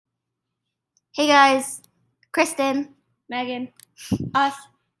Hey guys, Kristen, Megan, us,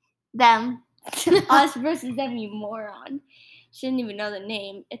 them. us versus them, you moron. Shouldn't even know the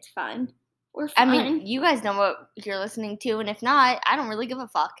name. It's fine. We're I fine. mean, you guys know what you're listening to, and if not, I don't really give a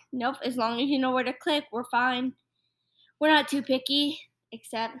fuck. Nope. As long as you know where to click, we're fine. We're not too picky,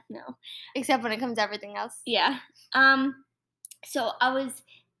 except Except when it comes to everything else. yeah. So I was,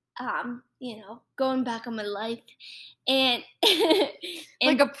 going back on my life, and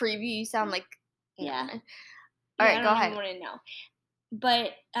Like a preview, you sound like yeah. All right, I go don't ahead. even want to know.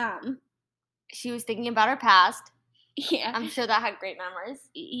 But She was thinking about her past. yeah. I'm sure that had great memories.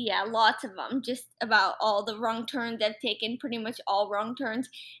 Yeah, lots of them. Just about all the wrong turns I've taken, pretty much all wrong turns.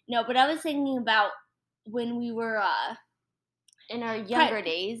 No, but I was thinking about when we were In our younger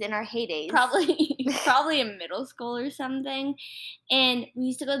days, in our heydays. probably in middle school or something. And we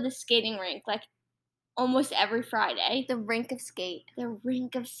used to go to the skating rink like almost every Friday. The rink of skate. The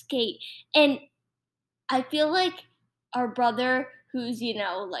rink of skate. And I feel like our brother, who's,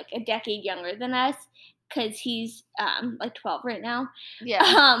 like a decade younger than us, because he's like 12 right now,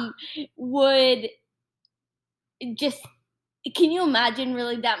 Yeah. would just, can you imagine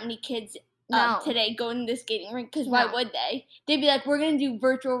really that many kids No. today going to the skating rink? Because No. why would they? They'd be like, we're going to do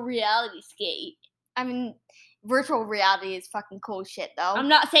virtual reality skate. I mean, virtual reality is fucking cool shit, though. I'm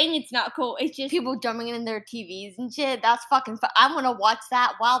not saying it's not cool. It's just people jumping in their TVs and shit. That's fucking fun. I'm gonna watch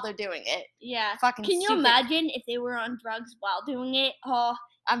that while they're doing it. Yeah. Fucking Can you stupid. imagine if they were on drugs while doing it? Oh,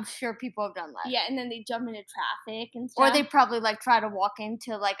 I'm sure people have done that. yeah, and then they jump into traffic and stuff. Or they probably like try to walk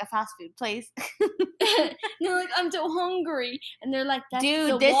into like a fast food place. And they're like, I'm so hungry, and they're like, that's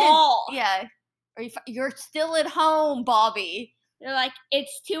dude, the this wall. is yeah. Or you're still at home, Bobby. They're like,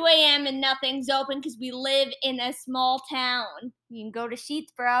 it's 2 a.m. and nothing's open because we live in a small town. You can go to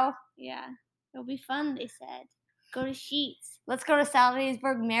Sheets, bro. Yeah, it'll be fun, they said. Go to Sheets. Let's go to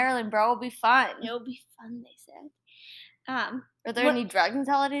Salisbury, Maryland, bro. It'll be fun. It'll be fun, they said. Are there any drugs in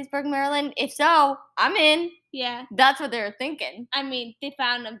Salisbury, Maryland? If so, I'm in. Yeah. That's what they were thinking. I mean, they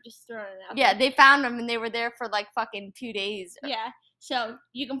found them, just throwing it out. Yeah, they found them and they were there for like fucking 2 days. Yeah. So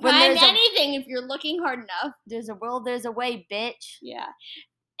you can find anything if you're looking hard enough. There's a will, there's a way, bitch. Yeah.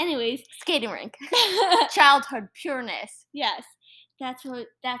 Anyways, skating rink. Childhood pureness. Yes. That's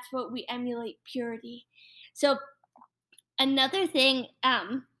what we emulate, purity. So another thing,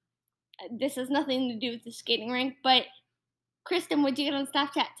 this has nothing to do with the skating rink, but Kristen, what'd you get on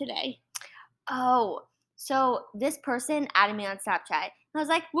Snapchat today? Oh, so this person added me on Snapchat. And I was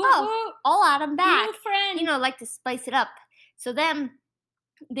like, woo, oh, I'll add them back. New friend. Like to spice it up. So then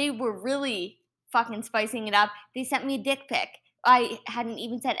they were really fucking spicing it up. They sent me a dick pic. I hadn't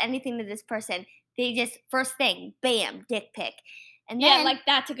even said anything to this person. They just, first thing, bam, dick pic. And then, yeah, like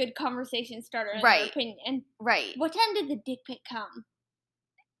that's a good conversation starter in their opinion. Right. What time did the dick pic come?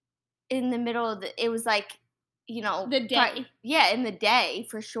 In the middle of it was like, the day. Yeah, in the day,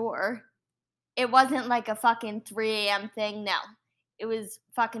 for sure. It wasn't like a fucking 3 a.m. thing, no. It was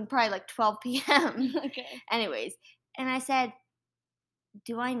fucking probably like 12 p.m. Okay. Anyways, and I said,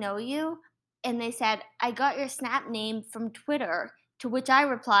 do I know you? And they said, I got your Snap name from Twitter, to which I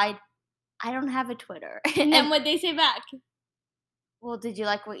replied, I don't have a Twitter. And then what'd they say back? Well, did you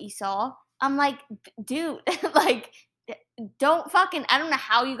like what you saw? I'm like, dude, like, don't fucking, I don't know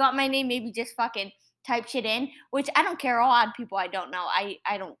how you got my name, maybe just fucking type shit in, which I don't care. I'll add people I don't know. I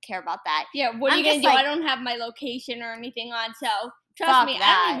don't care about that. Yeah, what are you gonna do? I don't have my location or anything on, so trust me,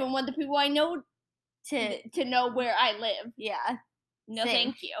 I don't even want the people I know to know where I live. Yeah. No,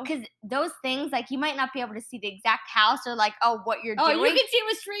 thank you. Because those things, like, you might not be able to see the exact house or, like, what you're doing. Oh, you can see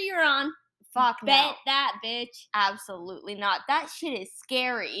what street you're on. Fuck no. Bet that, bitch. Absolutely not. That shit is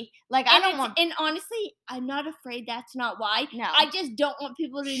scary. Like, And honestly, I'm not afraid that's not why. No. I just don't want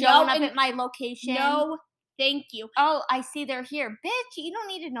people to know. Showing up at my location. No, thank you. Oh, I see they're here. Bitch, you don't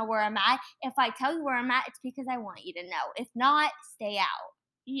need to know where I'm at. If I tell you where I'm at, it's because I want you to know. If not, stay out.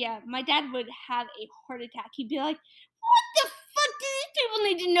 Yeah, my dad would have a heart attack. He'd be like, what the fuck do these people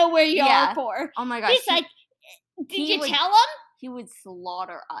need to know where you are for? Oh my gosh. He's like, did you tell them? He would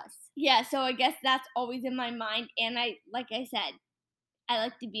slaughter us. Yeah, so I guess that's always in my mind. And like I said, I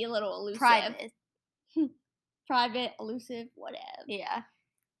like to be a little elusive. Private, elusive, whatever. Yeah.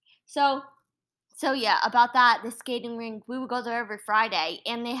 So yeah, about that, the skating rink, we would go there every Friday,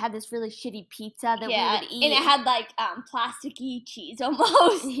 and they had this really shitty pizza that we would eat. And it had, like, plasticky cheese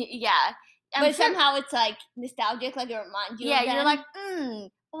almost. Yeah. But somehow it's, like, nostalgic, like, it reminds you of them. Yeah, you're like,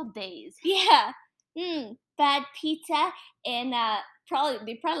 old days. Yeah. Bad pizza, and they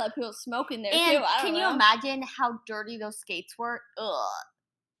probably let people smoke in there, too. I don't know. Can you imagine how dirty those skates were? Ugh.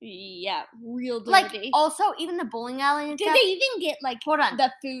 Yeah, real Like, dirty. also, even the bowling alley and Did stuff. they even get like Hold on.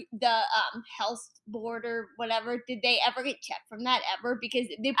 the health board or whatever? Did they ever get checked from that ever? Because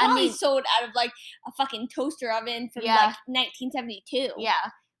they I probably mean, sold out of like a fucking toaster oven from Yeah. like 1972. yeah,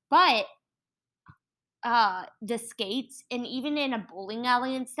 but the skates, and even in a bowling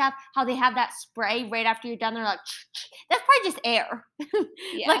alley and stuff, how they have that spray right after you're done. They're like, that's probably just air.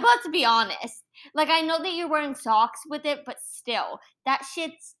 Yeah. Like, let's be honest. Like, I know that you're wearing socks with it, but still, that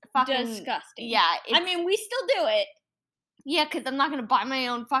shit's fucking Disgusting. Yeah, I mean, we still do it. yeah, because I'm not gonna buy my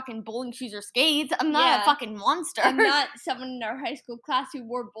own fucking bowling shoes or skates. I'm not Yeah. a fucking monster. I'm not someone in our high school class who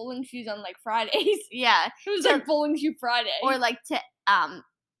wore bowling shoes on like Fridays. Yeah, It was So- like bowling shoe Friday. or like to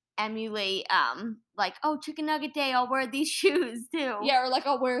emulate like, oh, chicken nugget day, I'll wear these shoes too. yeah, or like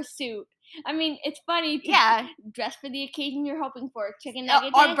I'll wear a suit. I mean, it's funny to Yeah. dress for the occasion you're hoping for. Chicken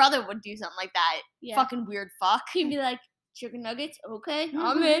nugget Our day. brother would do something like that. Yeah. Fucking weird fuck. He'd be like, chicken nuggets? Okay,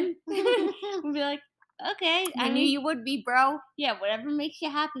 I'm in. We'd be like, okay. I knew you would be, bro. Yeah, whatever makes you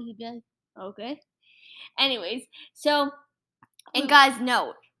happy. He'd be like, okay. Anyways, so. And guys,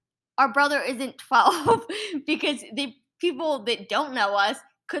 note, our brother isn't 12 because the people that don't know us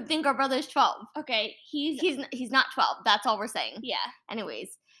could think our brother's 12. Okay, he's He's not 12. That's all we're saying. yeah.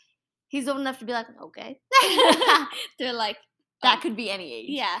 Anyways, he's old enough to be like, okay. They're like, That could be any age.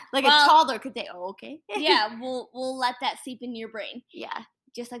 yeah. Like well, a toddler could say, oh, okay. yeah, we'll let that seep into your brain. Yeah.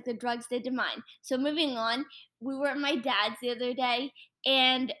 Just like the drugs did to mine. So moving on, we were at my dad's the other day,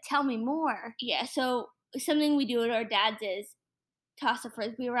 and Tell me more. yeah, so something we do at our dad's is toss a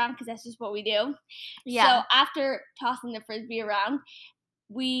frisbee around because that's just what we do. Yeah. So after tossing the frisbee around,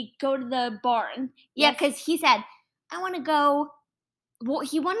 we go to the barn. Yeah, Yes. because he said, I want to go. Well,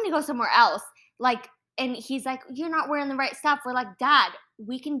 he wanted to go somewhere else. Like, and he's like, you're not wearing the right stuff. We're like, Dad,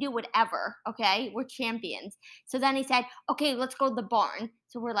 we can do whatever. Okay. We're champions. So then he said, okay, let's go to the barn.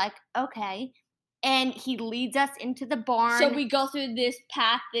 So we're like, okay. And he leads us into the barn. So we go through this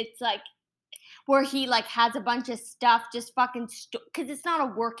path that's like, where he like has a bunch of stuff just fucking because it's not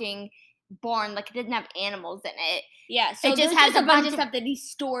a working barn. Like, it doesn't have animals in it. yeah. So It just there's has just a a bunch bunch of of stuff that he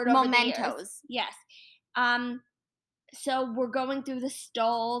stored over the years. Mementos. Yes. So we're going through the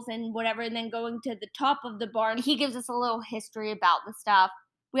stalls and whatever, and then going to the top of the barn. He gives us a little history about the stuff.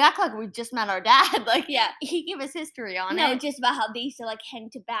 We act like we just met our dad. Like, Yeah. he gave us history on No, it. just about how they used to like hang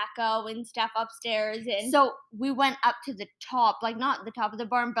tobacco and stuff upstairs, and So we went up to the top, like not the top of the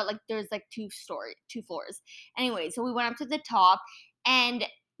barn, but like there's like two floors. Anyway, so we went up to the top, and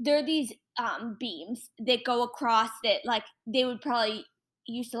there are these beams that go across that like they would probably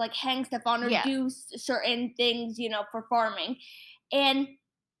used to like hang stuff on or Yeah. do certain things, for farming, and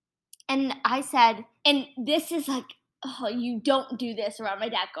I said, and this is like, oh, you don't do this around my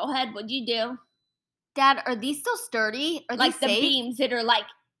dad. Go ahead, what'd you do? Dad, are these still sturdy? Are Like these the safe? beams that are like,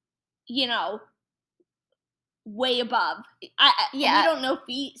 way above. Yeah. We don't know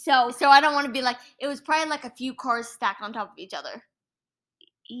feet, so So I don't want to be like, it was probably like a few cars stacked on top of each other.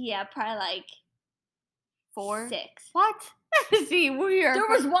 yeah, probably like 4? 6. What? See, weird. There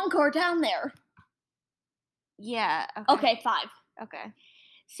was one car down there. Yeah. Okay, 5. Okay.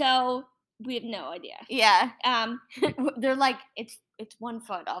 So we have no idea. Yeah. Um, They're like, it's 1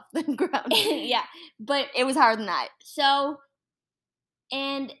 foot off the ground. yeah, but It was higher than that. so,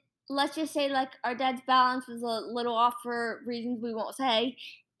 and let's just say like our dad's balance was a little off for reasons we won't say,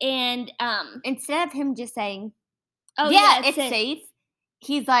 and Instead of him just saying, oh yeah, it's safe. safe,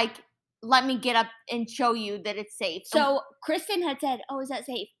 he's like, let me get up and show you that it's safe. So Kristen had said, "Oh, is that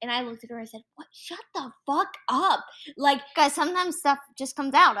safe?" And I looked at her and I said, "What? Shut the fuck up!" Like, guys, sometimes stuff just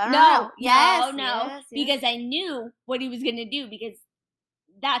comes out. I don't no, know. Yes, no, yes. because I knew what he was gonna do because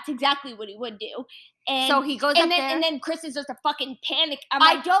that's exactly what he would do. And So he goes and up then there. and then Kristen starts to fucking panic. I'm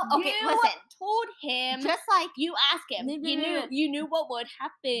I like, don't. Okay, you listen. told him. Just like You ask him. No, no, You no, knew. no. You knew what would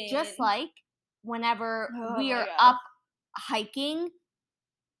happen. just like whenever Oh we my are God. up hiking,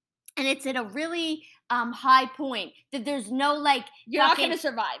 and it's at a really high point that there's no like you're not fucking- gonna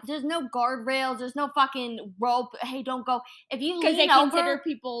survive there's no guardrails, there's no fucking rope. Hey, don't go. If you because they lean over, consider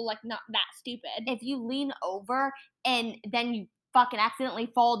people like not that stupid. if you lean over and then you fucking accidentally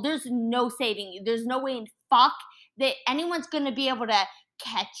fall, there's no saving you. There's no way in fuck that anyone's gonna be able to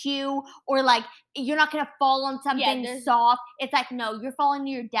catch you, or like you're not gonna fall on something there's- soft. It's like, no, you're falling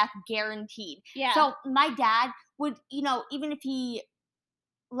to your death guaranteed. Yeah. So my dad would, even if he,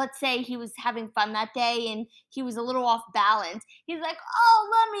 let's say he was having fun that day and he was a little off balance, he's like, oh,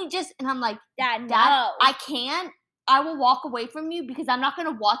 let me just, and I'm like, Dad, Dad, no. I can't. I will walk away from you because I'm not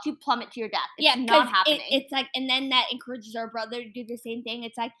gonna watch you plummet to your death. It's yeah, not 'cause happening. it's like, and then that encourages our brother to do the same thing.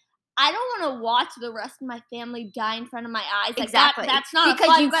 It's like, I don't want to watch the rest of my family die in front of my eyes. Like, Exactly. that's not Because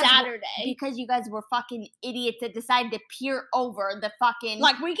a fun you guys were- Saturday. Because you guys were fucking idiots that decided to peer over the fucking.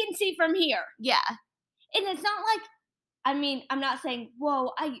 Like, we can see from here. Yeah. And it's not like, I mean, I'm not saying,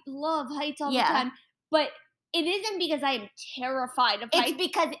 whoa, I love heights all the Yeah. time. But it isn't because I am terrified of heights. It's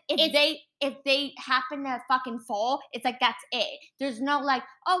because if they happen to fucking fall, it's like that's it. There's no like,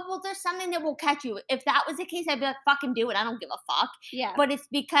 oh well, there's something that will catch you. If that was the case, I'd be like, fucking do it. I don't give a fuck. Yeah. But it's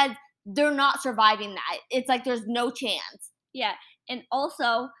because they're not surviving that. It's like there's no chance. Yeah. And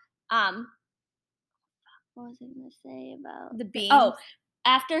also, what was I gonna say about The beam. Oh,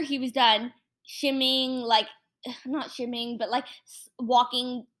 after he was done shimmying, like not shimmying, but like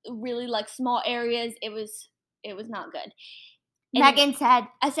walking really like small areas, it was not good. And Megan said,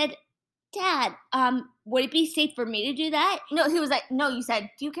 I said, Dad, would it be safe for me to do that? no. He was like, no. You said,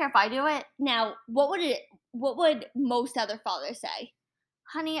 do you care if I do it? Now, what would most other fathers say?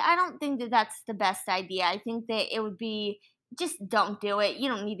 Honey, I don't think that that's the best idea. I think that it would be just don't do it. You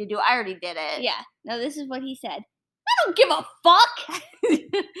don't need to do it. I already did it. Yeah. No, this is what he said. I don't give a fuck.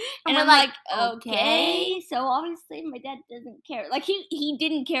 And I'm like, okay. So obviously my dad doesn't care. Like he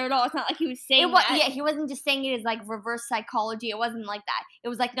didn't care at all. It's not like he was saying that. Yeah, he wasn't just saying it as like reverse psychology. It wasn't like that. It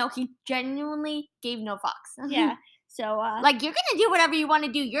was like, no, he genuinely gave no fucks. Yeah. So like you're gonna do whatever you want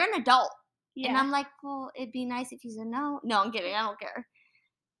to do. You're an adult. yeah. And I'm like, well, it'd be nice if you said no. No, I'm kidding. I don't care.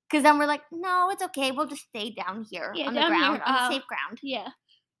 Because then we're like, no, it's okay. We'll just stay down here on the down ground, here, on the safe ground. Yeah.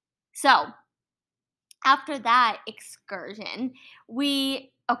 So after that excursion,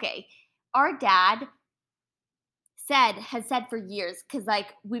 our dad has said for years, because like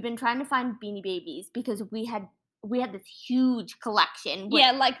we've been trying to find Beanie Babies because we had this huge collection.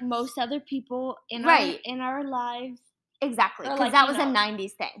 Yeah, like most other people in our lives. Exactly, Or because like, that was a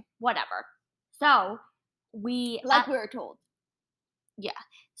 90s thing. Whatever. So we were told. Yeah.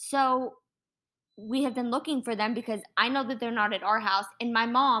 So we have been looking for them because I know that they're not at our house, and my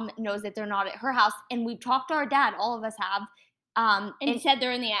mom knows that they're not at her house, and we've talked to our dad. All of us have. And he said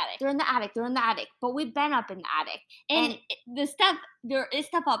they're in the attic. They're in the attic. They're in the attic. But we've been up in the attic. And the stuff, there is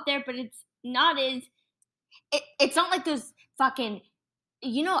stuff up there, but it's not as... It's not like there's fucking...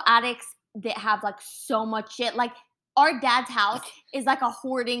 You know attics that have like so much shit? Like our dad's house is like a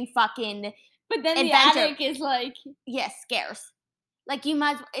hoarding fucking... But then adventure. The attic is like... Yes, scarce. Like, you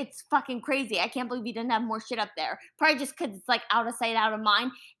might, it's fucking crazy. I can't believe he didn't have more shit up there. Probably just because it's, like, out of sight, out of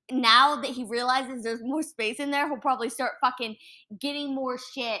mind. Now that he realizes there's more space in there, he'll probably start fucking getting more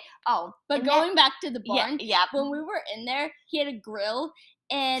shit. Oh. But going back to the barn, yeah. When we were in there, he had a grill,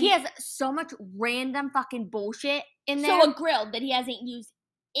 and... He has so much random fucking bullshit in there. So a grill that he hasn't used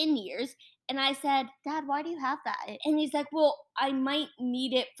in years. And I said, Dad, why do you have that? And he's like, well, I might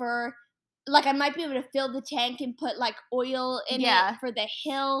need it for... Like, I might be able to fill the tank and put, like, oil in it for the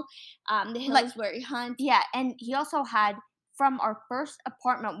hill. The hill is where he hunts. Yeah, and he also had, from our first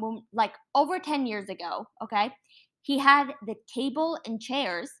apartment, when, like, over 10 years ago, okay? He had the table and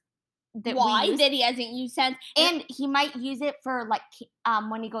chairs that we used. That he hasn't used since. And he might use it for, like,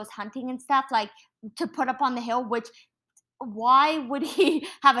 when he goes hunting and stuff, like, to put up on the hill, which... Why would he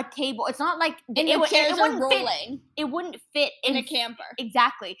have a table? It's not like the chairs are rolling. It wouldn't fit in a camper.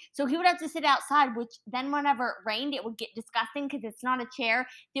 Exactly. So he would have to sit outside, which then whenever it rained, it would get disgusting because it's not a chair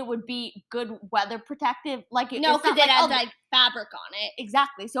that would be good weather protective. Like no, because it has like fabric on it.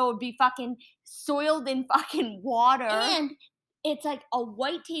 Exactly. So it would be fucking soiled in fucking water. And it's like a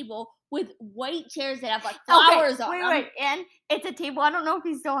white table with white chairs that have like flowers on them. Wait. And it's a table. I don't know if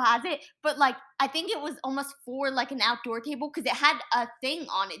he still has it, but like I think it was almost for like an outdoor table because it had a thing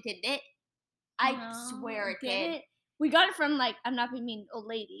on it, didn't it? I swear it did. We got it from like, I'm not being mean, old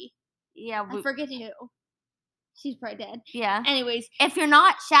lady. Yeah. I forget who. She's probably dead. Yeah. Anyways. If you're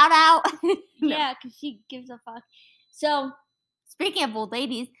not, shout out. Yeah, because she gives a fuck. So. Speaking of old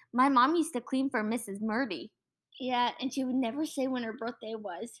ladies, my mom used to clean for Mrs. Murdy. Yeah, and she would never say when her birthday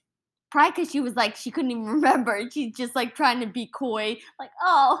was. Probably because she was like, she couldn't even remember. She's just like trying to be coy. Like,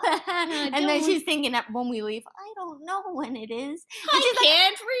 oh. And then she's thinking that when we leave, I don't know when it is. I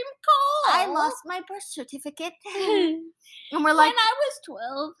can't recall. I lost my birth certificate. And we're like. When I was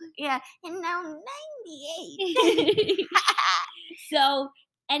 12. Yeah. And now 98. So,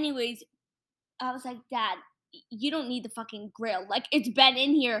 anyways, I was like, Dad, you don't need the fucking grill. Like, it's been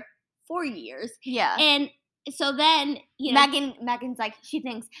in here for years. Yeah. And so then, you know. Megan's like, she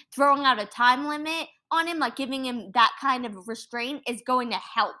thinks throwing out a time limit on him, like giving him that kind of restraint is going to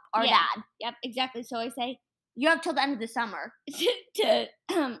help our dad. Yep, exactly. So I say, you have till the end of the summer to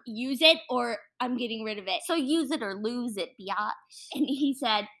use it or I'm getting rid of it. So use it or lose it, biatch. And he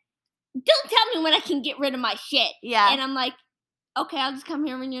said, don't tell me when I can get rid of my shit. Yeah. And I'm like, okay, I'll just come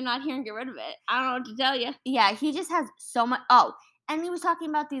here when you're not here and get rid of it. I don't know what to tell you. Yeah, he just has so much. Oh, and he was talking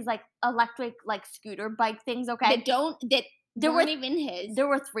about these like electric like scooter bike things. Okay, That there weren't were even his. there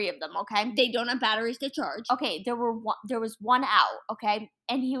were 3 of them. Okay, They don't have batteries to charge. okay, there was one out. Okay,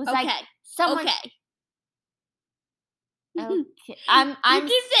 and he was like, Okay. someone. Okay. Okay. I'm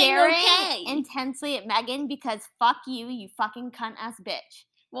keep saying staring okay. intensely at Megan because fuck you, you fucking cunt ass bitch.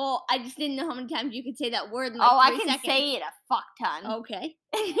 Well, I just didn't know how many times you could say that word in like Oh, I 3 can seconds. say it a fuck ton. Okay.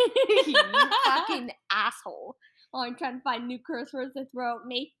 You fucking asshole. Oh, I'm trying to find new curse words to throw at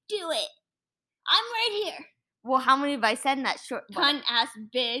me. Do it. I'm right here. Well, how many have I said in that short? Cunt ass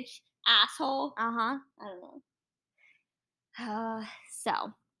bitch. Asshole. Uh-huh. I don't know.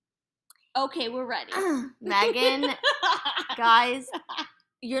 So. Okay, we're ready. Megan, guys,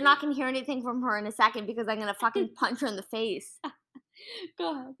 you're not going to hear anything from her in a second because I'm going to fucking punch her in the face.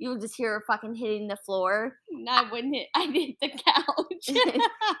 Go ahead. You'll just hear her fucking hitting the floor. No, I wouldn't hit. I'd hit the couch.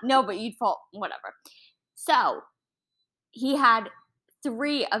 No, but you'd fall. Whatever. So, he had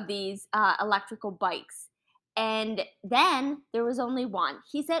 3 of these electrical bikes. And then there was only one.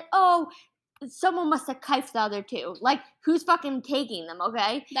 He said, oh, someone must have kifed the other 2. Like, who's fucking taking them,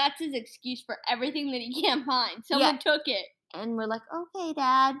 okay? That's his excuse for everything that he can't find. Someone took it. And we're like, okay,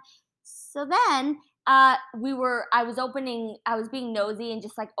 Dad. So then I was being nosy and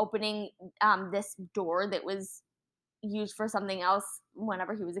just like opening this door that was used for something else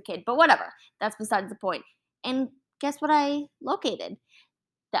whenever he was a kid. But whatever. That's besides the point. And guess what I located?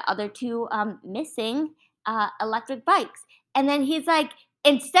 The other 2 missing electric bikes. And then he's like,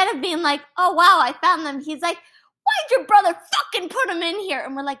 instead of being like, oh wow, I found them, he's like, why'd your brother fucking put them in here?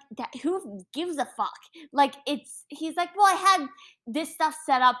 And we're like, who gives a fuck? Like, he's like, well, I had this stuff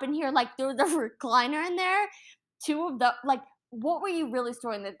set up in here. Like, there was a recliner in there. 2 of the, like, what were you really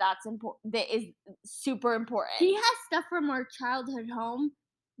storing that's important, that is super important? He has stuff from our childhood home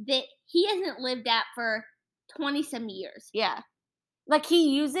that he hasn't lived at for 20-some years. Yeah. Like, he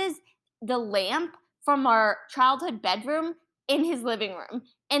uses the lamp from our childhood bedroom in his living room.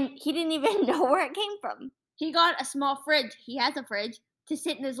 And he didn't even know where it came from. He got a small fridge. He has a fridge to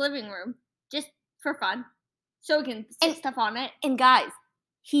sit in his living room just for fun. So he can sit stuff on it. And guys,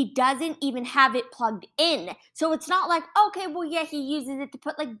 he doesn't even have it plugged in. So it's not like, okay, well, yeah, he uses it to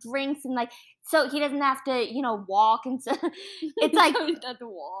put like drinks and like, so he doesn't have to, walk and so. It's like, he doesn't have to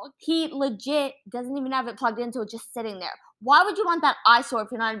walk. He legit doesn't even have it plugged in, so it's just sitting there. Why would you want that eyesore if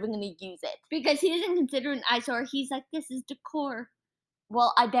you're not even going to use it? Because he doesn't consider it an eyesore. He's like, this is decor.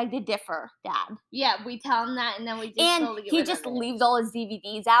 Well, I beg to differ, Dad. Yeah, we tell him that, and then we just slowly get he rid just of it. leaves all his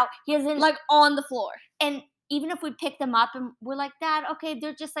DVDs out. He doesn't like on the floor. And even if we pick them up and we're like, Dad, okay,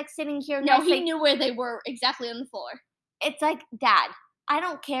 they're just like sitting here. No, he knew where they were exactly on the floor. It's like, Dad, I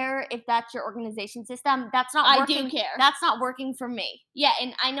don't care if that's your organization system. That's not working. I do care. That's not working for me. Yeah,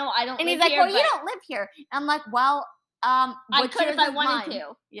 and I know I don't. And live he's like, here, well, you don't live here. And I'm like, well, I could if I wanted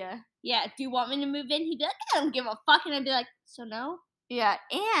to. Yeah. Yeah. Do you want me to move in? He'd be like, I don't give a fuck, and I'd be like, so no. Yeah,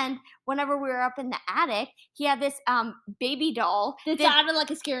 and whenever we were up in the attic, he had this baby doll that's out of like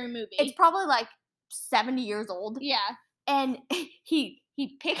a scary movie. It's probably like 70 years old. Yeah. And he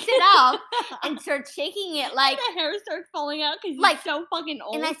picked it up and started shaking it like the hair starts falling out because he's so fucking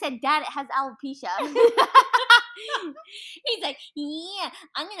old. And I said, Dad, it has alopecia. He's like, yeah,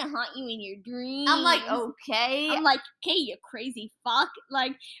 I'm gonna haunt you in your dreams. I'm like, okay. I'm like, okay, you crazy fuck.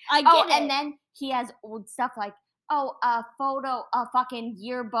 Like, I get it. And then he has old stuff like, a fucking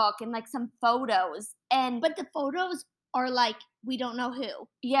yearbook and like some photos. But the photos are like, we don't know who.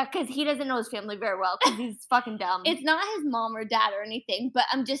 Yeah, because he doesn't know his family very well because he's fucking dumb. It's not his mom or dad or anything, but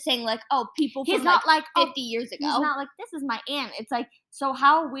I'm just saying, like, people from he's not like 50 years ago. He's not like, this is my aunt. It's like, so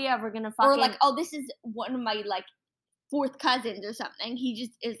how are we ever gonna fucking... Or like, this is one of my, like, 4th cousins or something. He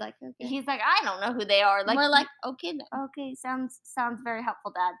just is like, okay. He's like, I don't know who they are. Like, we're like, okay then. Okay, sounds very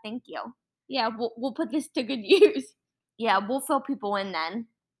helpful, Dad. Thank you. Yeah, we'll put this to good use. Yeah, we'll fill people in then,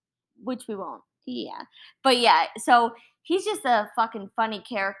 which we won't. Yeah. But yeah, so he's just a fucking funny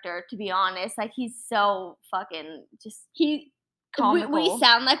character, to be honest. Like, he's so fucking just comical. We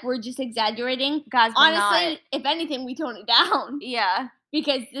sound like we're just exaggerating. Guys, honestly, if anything, we tone it down. Yeah.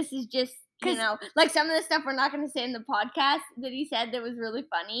 Because this is just, like some of the stuff we're not going to say in the podcast that he said that was really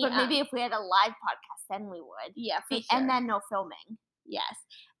funny. But maybe if we had a live podcast, then we would. Yeah, for sure. And then no filming. Yes.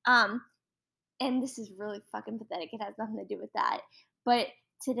 And this is really fucking pathetic. It has nothing to do with that. But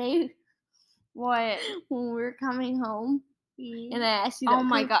today, when we were coming home, and I asked you that. Oh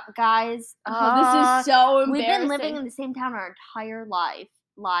my god, guys. This is so embarrassing. We've been living in the same town our entire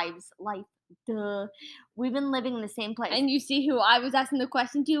lives. Duh. We've been living in the same place. And you see who I was asking the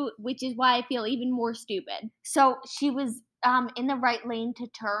question to, which is why I feel even more stupid. So she was in the right lane to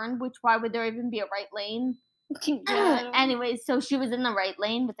turn, which why would there even be a right lane? Yeah. Anyways, so she was in the right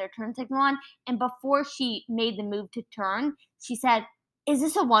lane with their turn signal on, and before she made the move to turn, she said, "Is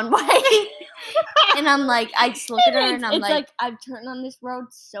this a one-way?" And I'm like, I just look at her and I'm It's like, I've turned on this road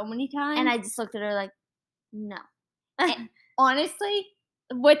so many times. and I just looked at her like, no. Honestly,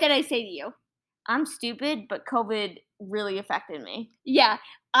 what did I say to you? I'm stupid, but COVID really affected me. Yeah,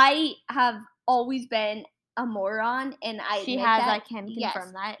 I have always been a moron, and I She admit has, that. I can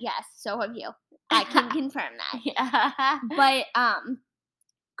confirm that. Yes, so have you. I can confirm that. Yeah. But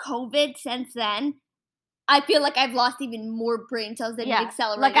COVID since then, I feel like I've lost even more brain cells than an Yeah,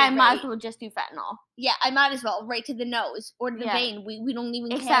 accelerated like I might as rate. well just do fentanyl. Yeah, I might as well right to the nose or to the Yeah. vein. We don't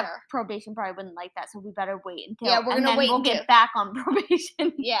even Except care. probation probably wouldn't like that, so we better wait until. Yeah, we're and gonna then wait we'll until- get back on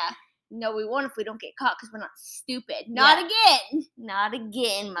probation. Yeah. No, we won't if we don't get caught because we're not stupid. Not again. Not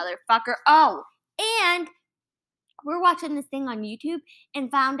again, motherfucker. Oh, and we're watching this thing on YouTube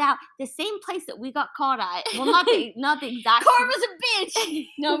and found out the same place that we got caught at. Well, not the exact. Karma's a bitch.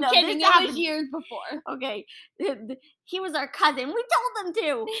 No, I'm No, kidding. this It happened- was years before. Okay, he was our cousin. We told him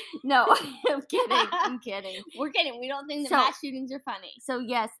to. No, I'm kidding. I'm kidding. We're kidding. We don't think that So- mass shootings are funny. So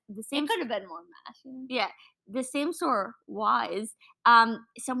yes, the same. It could have been more mass shootings. Yeah, the same store was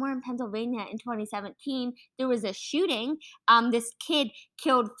somewhere in Pennsylvania in 2017. There was a shooting. This kid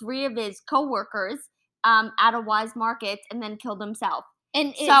killed 3 of his coworkers at a Wise Market and then killed himself. And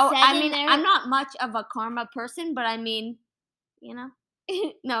it So said I in mean, there, I'm not much of a karma person, but I mean, you know.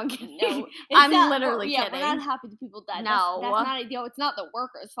 No, I'm kidding. no, I'm literally yeah, kidding. we're not happy that people died. No. That's not ideal. It's not the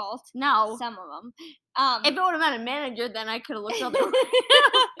workers' fault. No. Some of them. If it would have been a manager, then I could have looked other.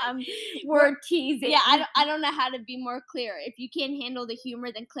 We're teasing. Yeah, I don't know how to be more clear. If you can't handle the humor,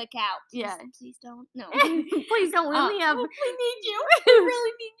 then click out. Please, Yeah. please don't. No. Please don't. We only have. We need you. We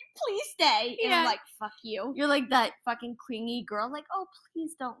really need you. Please stay. And I'm Yeah. like, fuck you. You're like that fucking clingy girl. Like, oh,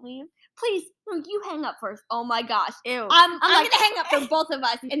 please don't leave. Please, no, you hang up first. Oh my gosh. Ew. I'm like- gonna hang up for both of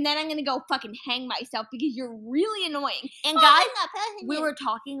us, and then I'm gonna go fucking hang myself because you're really annoying. And Oh, guys, hang up, hang we up. were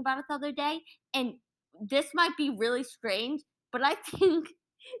talking about it the other day, and this might be really strange, but I think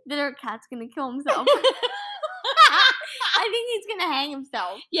that our cat's gonna kill himself. I think he's gonna hang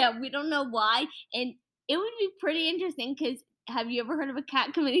himself. Yeah, we don't know why, and it would be pretty interesting because have you ever heard of a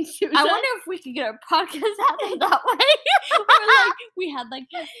cat committing suicide? I wonder if we could get our podcast out there that way. Or like we had like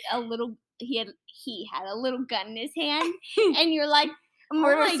a little he had a little gun in his hand, and you're like,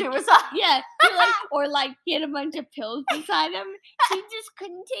 Murder my suicide. yeah, you're like, or like he had a bunch of pills beside him. He just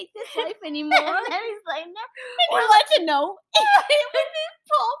couldn't take this life anymore. And then he's like, no. And he lets it know. It was his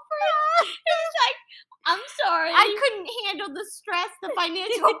fault for it. It was like, I'm sorry. I couldn't handle the stress, the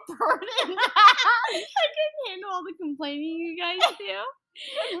financial burden. I couldn't handle all the complaining you guys do.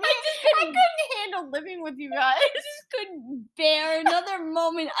 I couldn't handle living with you guys. I just couldn't bear another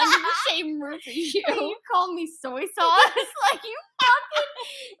moment under the same roof as you. And you call me soy sauce, like you fucking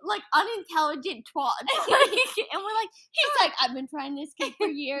like unintelligent twat. And we're like, He's like, I've been trying to escape for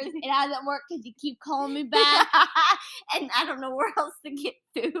years. It hasn't worked because you keep calling me back. and I don't know where else to get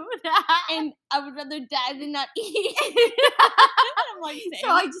food. And I would rather die than not eat. I'm like, So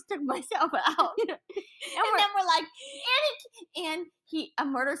I just took myself out. and then we're like, And he a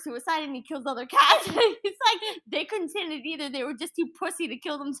murder suicide and he kills other cats. It's like they couldn't stand it either. They were just too pussy to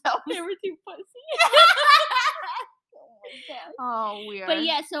kill themselves. they were too pussy. Oh, weird. But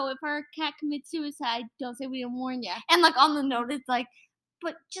yeah, so if our cat commits suicide, don't say we didn't warn you. And like on the note, it's like,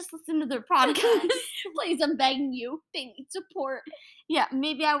 but just listen to their podcast. Please, I'm begging you. They need support. Yeah,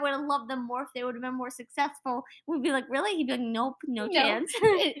 maybe I would have loved them more if they would have been more successful. We'd be like, really? He'd be like, nope, no chance.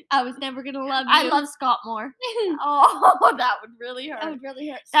 I was never gonna love you. I love Scott more. Oh, that would really hurt. That would really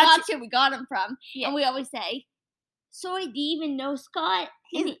hurt. That's- Scott's who we got him from. Yeah. And we always say, Soy, do you even know Scott?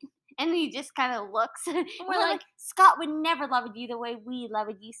 And he just kind of looks. We're We're like, like, Scott would never love you the way we love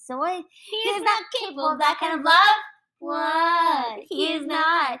you, Soy. he is not capable of that kind of love. What? He is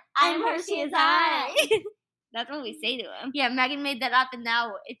not. I'm her, she is I. That's what we say to him. Yeah, Megan made that up, and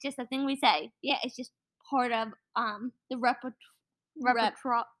now it's just a thing we say. Yeah, it's just part of the repertoire.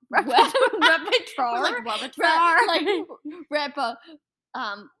 Repertoire. Repertoire. Like repertoire. Like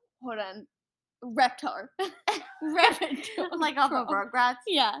hold on. Reptar. Repertoire. Like off of Rugrats.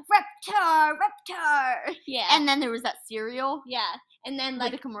 Yeah. Reptar. Yeah. And then there was that cereal. yeah. And then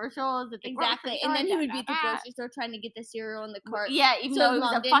Like like the commercials. At the exactly. grocery And then he store, would be at the da, da, da. grocery store trying to get the cereal in the cart. Yeah, even So though his he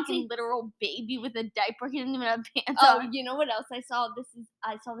was mom a didn't fucking see- literal baby with a diaper, he didn't even have pants Oh, on. you know what else I saw?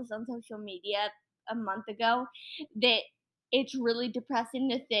 I saw this on social media a month ago that it's really depressing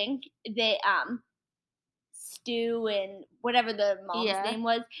to think that Stu and whatever the mom's Yeah. name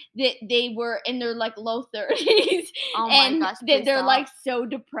was, they were in their like low 30s, Oh my and gosh, please they're stop. like so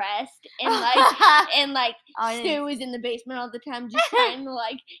depressed, and like I didn't- Stu is in the basement all the time, just trying to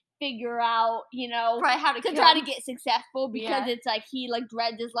like figure out, Right, how to to kill try to him. get successful because Yeah. it's like he like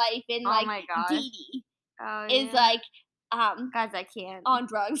dreads his life, and Oh like my gosh. Dee Dee Oh is yeah. like Guys, I can't. on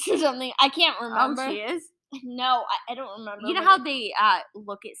drugs or something. I can't remember. Oh, she is. No, I don't remember. You know what how it- they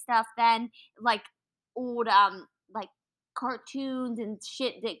look at stuff then, like old like cartoons and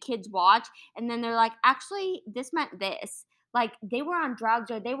shit that kids watch, and then they're like, actually, this meant this. Like they were on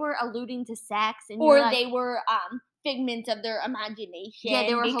drugs or they were alluding to sex, and you're or like, they were figments of their imagination. yeah,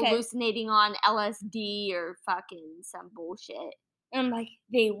 they were because hallucinating on LSD or fucking some bullshit. I'm like,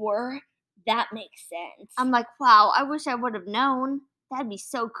 they were. That makes sense. I'm like, wow, I wish I would have known. That'd be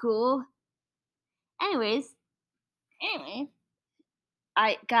so cool. Anyways, anyway.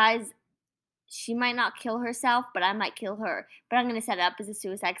 guys, she might not kill herself, but I might kill her. But I'm gonna set it up as a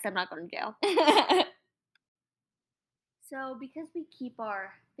suicide because I'm not going to jail. So, because we keep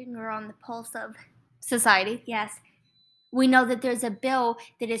our finger on the pulse of Society. yes, We know that there's a bill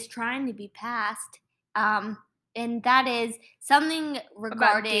that is trying to be passed, and that is something about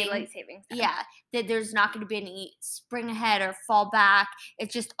regarding daylight savings time. yeah, that there's not going to be any spring ahead or fall back.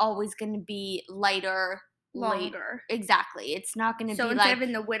 It's just always going to be lighter, Longer. Exactly. It's not going to So be instead like of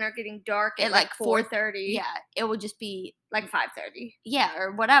in the winter getting dark at at like like 4:30, yeah, it will just be like 5:30. yeah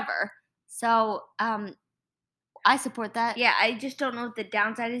or whatever. So I support that. Yeah, I just don't know what the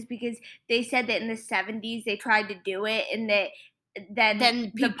downside is because they said that in the 70s they tried to do it and that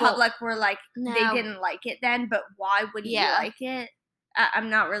then the people- public were like No. they didn't like it then, but why wouldn't you Yeah. like it? I'm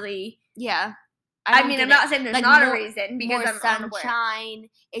not really. Yeah. I don't mean, get I'm not it. saying there's Like, not a more- reason because more I'm unaware. sunshine.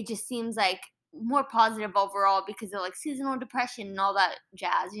 It just seems like more positive overall because of like seasonal depression and all that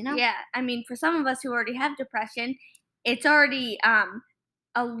jazz, you know? Yeah, I mean, for some of us who already have depression, it's already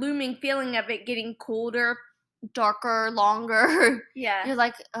a looming feeling of it getting colder. Darker, longer. Yeah, You're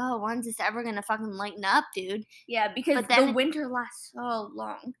like, oh, when's this ever gonna fucking lighten up, dude? yeah, because But then the winter lasts so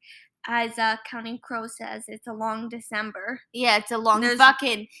long. As Counting Crow says, it's a long December. Yeah, it's a long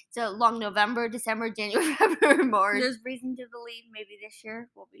November, December, January, February, March. There's reason to believe maybe this year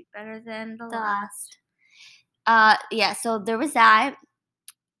will be better than the The last. Yeah, so there was that.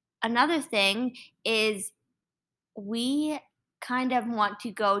 Another thing is we kind of want to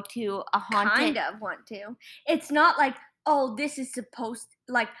go to a haunted. Kind of want to. It's not like, oh, this is supposed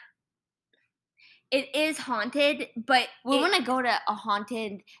like. It is haunted, but We want to go to a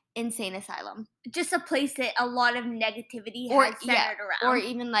haunted insane asylum, just a place that a lot of negativity or has centered around, or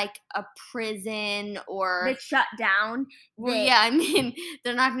even like a prison, or that's shut down. well, that- yeah, I mean,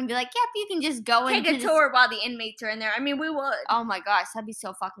 they're not gonna be like, yep, you can just go Take into a this- tour while the inmates are in there. I mean, we would. Oh my gosh, that'd be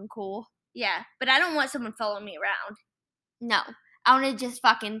so fucking cool. Yeah, but I don't want someone following me around. No, I want to just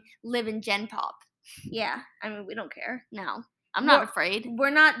fucking live in Gen Pop. Yeah, I mean, we don't care. No, I'm not We're- afraid. We're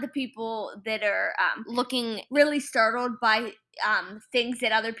not the people that are Looking, really startled by things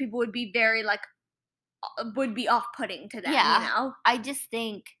that other people would be very like would be off-putting to them. Yeah. You know. I just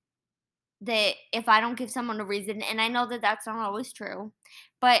think that if I don't give someone a reason, and I know that that's not always true,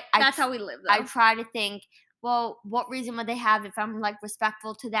 but That's how we live, though. I try to think, well, what reason would they have if I'm like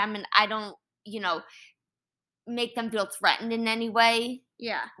respectful to them and I don't, make them feel threatened in any way?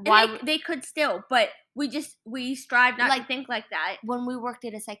 Yeah. Why And they could still, but we strive not to Like- think like that. When we worked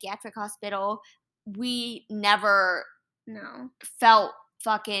at a psychiatric hospital, we never No. felt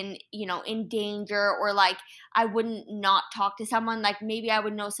fucking, in danger, or like I wouldn't not talk to someone. Like maybe I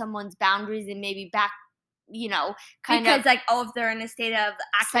would know someone's boundaries and maybe back, kind Because of, like, oh, if they're in a state of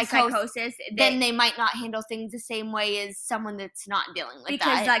active psychosis, then they might not handle things the same way as someone that's not dealing with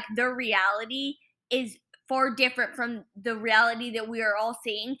because that. like their reality is far different from the reality that we are all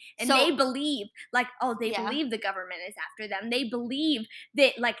seeing, and So- they believe like, oh, they Yeah. believe the government is after them. They believe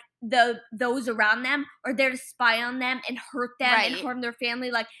that like those around them are there to spy on them and hurt them and Right. harm their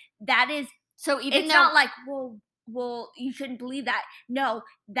family. Like that is. So even It's though not like, well, you shouldn't believe that. No,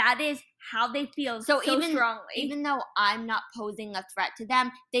 that is how they feel so even strongly. even though I'm not posing a threat to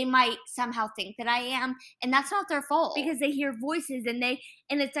them, they might somehow think that I am, and that's not their fault. because they hear voices and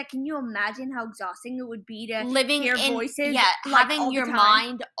it's like, can you imagine how exhausting it would be to living hear in voices, yeah, like, having all the your time?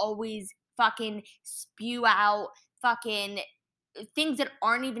 mind always fucking spew out fucking things that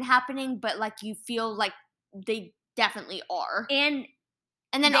aren't even happening, but like you feel like they definitely are. And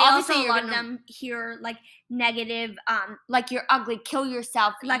And then they obviously also, a you're lot of gonna them hear like negative, like you're ugly, kill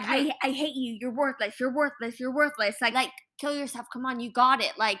yourself. like You're- I hate you, you're worthless, you're worthless, you're worthless. like kill yourself. Come on, you got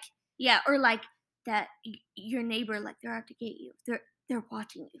it. Like Yeah, or like that your neighbor, like they're out to get you. They're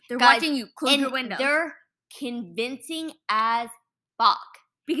watching you. They're Guys, watching you. Close and your windows. they're convincing as fuck.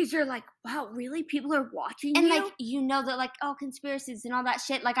 Because you're like, "Wow, really? People are watching And, you?" like, that, like, oh, conspiracies and all that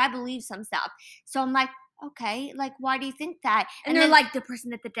shit, like, I believe some stuff. So I'm like, "Okay, like, why do you think that?" And they're like, "The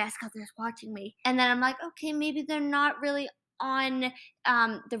person at the desk out there is watching me." And then I'm like, "Okay, maybe they're not really on,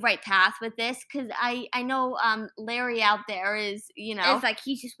 the right path with this, because I know, Larry out there is, It's like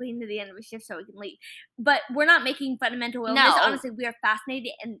he's just waiting to the end of his shift so he can leave. But we're not making fun of mental illness. No. Honestly, we are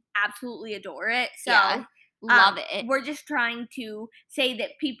fascinated and absolutely adore it. So, Yeah, love it. we're just trying to say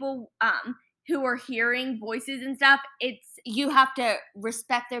that people who are hearing voices and stuff, it's You have to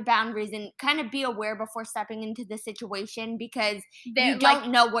respect their boundaries and kind of be aware before stepping into the situation, because they're you like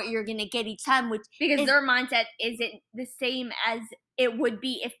don't know what you're gonna get each time, which because is their mindset isn't the same as it would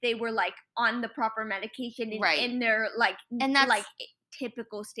be if they were like on the proper medication and right. in their And that's like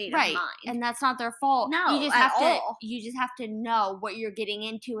typical state of right. mind. And that's not their fault. No, at all. You just have to know what you're getting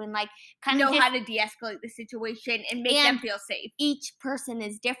into, and like kind of Know just how to de-escalate the situation and make them and feel safe. each person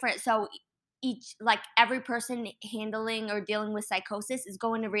is different. So every person handling or dealing with psychosis is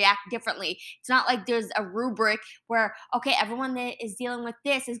going to react differently. It's not like there's a rubric where, okay, everyone that is dealing with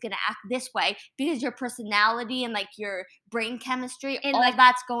this is going to act this way, because your personality and like your brain chemistry, And all like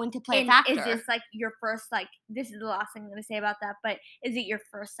that's going to play a and is factor. this like your first this is the last thing I'm gonna say about that, but is it your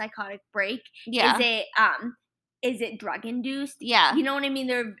first psychotic break? Yeah. Is it drug induced? Yeah. You know what I mean?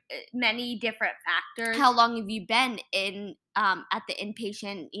 There are many different factors. How long have you been in at the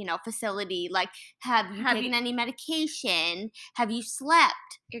inpatient, facility? Like, have you Have taken you any medication? Have you slept?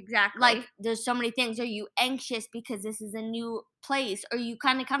 Like, exactly. there's so many things. Are you anxious because this is a new place? Are you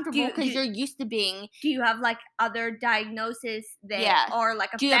kind of Do comfortable you because do you're used to being? do you have like other diagnoses that Yeah. are like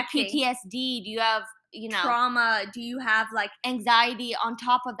Do you have affecting PTSD? Do you have, trauma? Do you have like anxiety on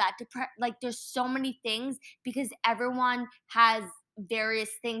top of that? Like, there's so many things, because everyone has various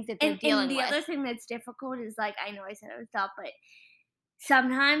things that they're and dealing the with. other thing that's difficult is like I know I said I would stop, but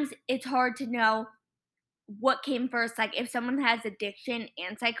sometimes it's hard to know what came first. Like if someone has addiction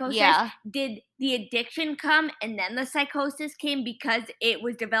and psychosis, Yeah. did the addiction come and then the psychosis came because it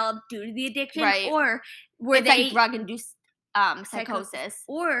was developed due to the addiction, Right. or were It's like they drug induced psychosis, psychosis.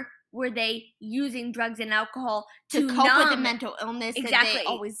 or were they using drugs and alcohol To to cope with the numb mental illness that they exactly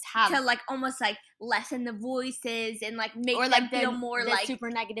always have, to like almost like lessen the voices and like make or them like feel more the like super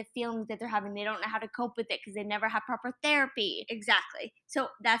negative feelings that they're having. They don't know how to cope with it because they never have proper therapy. exactly. So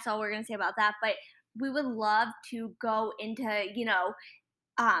that's all we're gonna say about that. But we would love to go into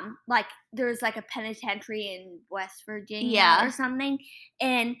like there's like a penitentiary in West Virginia or Yeah, something,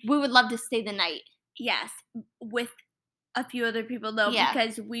 and we would love to stay the night. yes, with a few other people though, Yeah,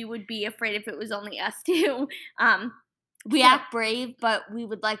 because we would be afraid if it was only us two. we So act brave, but we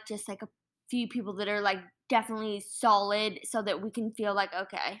would like just like a few people that are like definitely solid, so that we can feel like,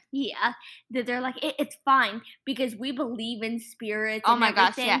 okay. yeah, that they're like it's fine because we believe in spirits Oh and my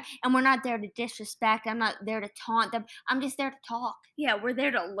gosh, yeah. everything. And we're not there to disrespect. I'm not there to taunt them. I'm just there to talk. Yeah, we're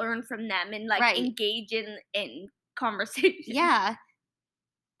there to learn from them and like Right. engage in conversation. Yeah.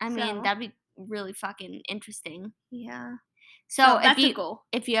 I mean, So that'd be really fucking interesting. yeah, So so that's a goal.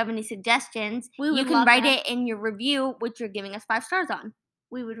 if you have any suggestions, We you would can love write that. it in your review, which you're giving us 5 stars on.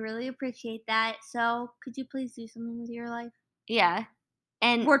 We would really appreciate that. So could you please do something with your life? Yeah.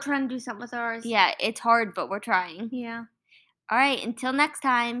 And We're trying to do something with ours. yeah, it's hard, but we're trying. Yeah. All right, until next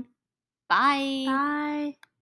time. Bye. Bye.